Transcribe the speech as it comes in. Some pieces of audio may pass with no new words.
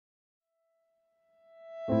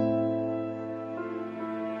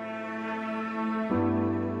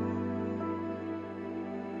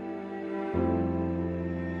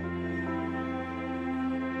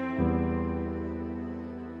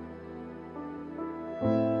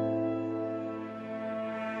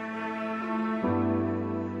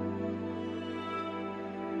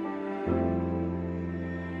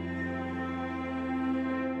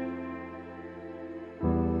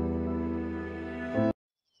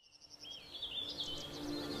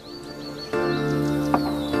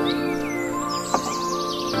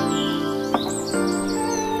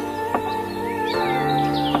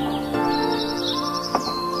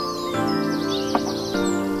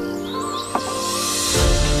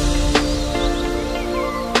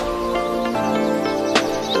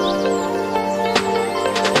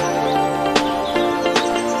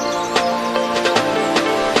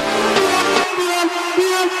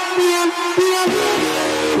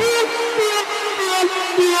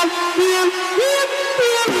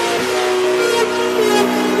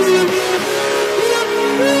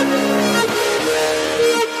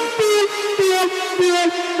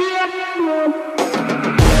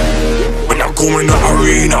come in the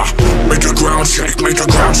arena, make the ground shake, make the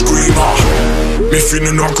ground scream. Me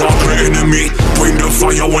feeling I got the enemy. Bring the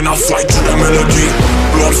fire when I fight to the melody.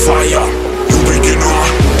 Blood fire, you beginner.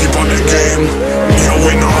 Keep on the game, me a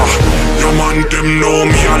winner. Your man them know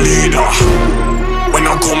me a leader. When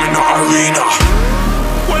I come in the arena.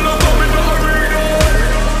 When I come in the arena.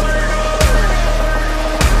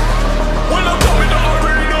 When I come in the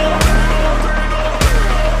arena.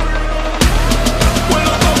 When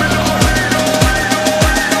I come in the arena.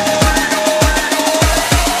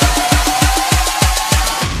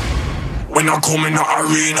 When I come in the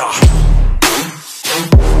arena.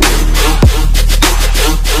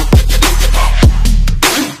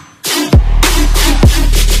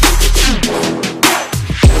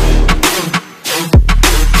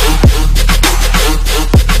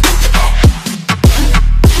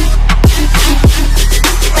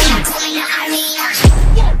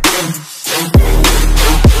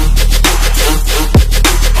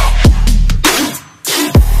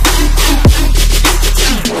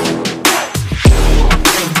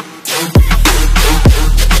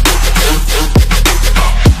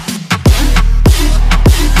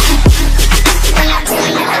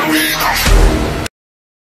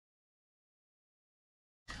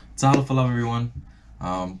 Talofa, love everyone.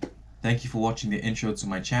 Thank you for watching the intro to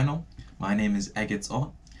my channel. My name is Achatz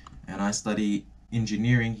Ott, and I study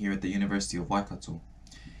engineering here at the University of Waikato.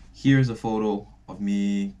 Here's a photo of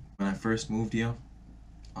me when I first moved here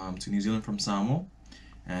to New Zealand from Samoa,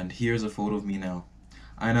 and here's a photo of me now.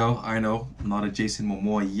 I know, I'm not a Jason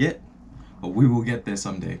Momoa yet, but we will get there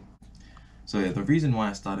someday. So yeah, the reason why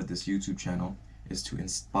I started this YouTube channel is to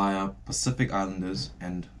inspire Pacific Islanders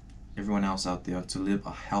and everyone else out there to live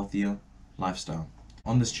a healthier lifestyle.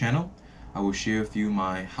 On this channel, I will share with you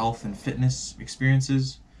my health and fitness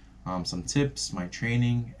experiences, some tips, my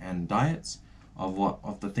training and diets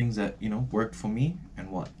of the things that worked for me and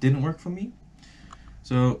what didn't work for me.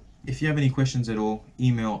 So if you have any questions at all,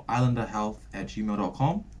 email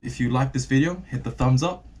islanderhealth@gmail.com. If you like this video, hit the thumbs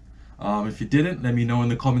up. If you didn't, let me know in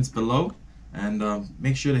the comments below, and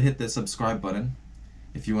make sure to hit that subscribe button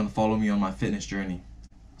if you want to follow me on my fitness journey.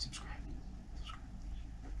 Subscribe.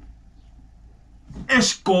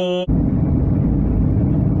 Let's go.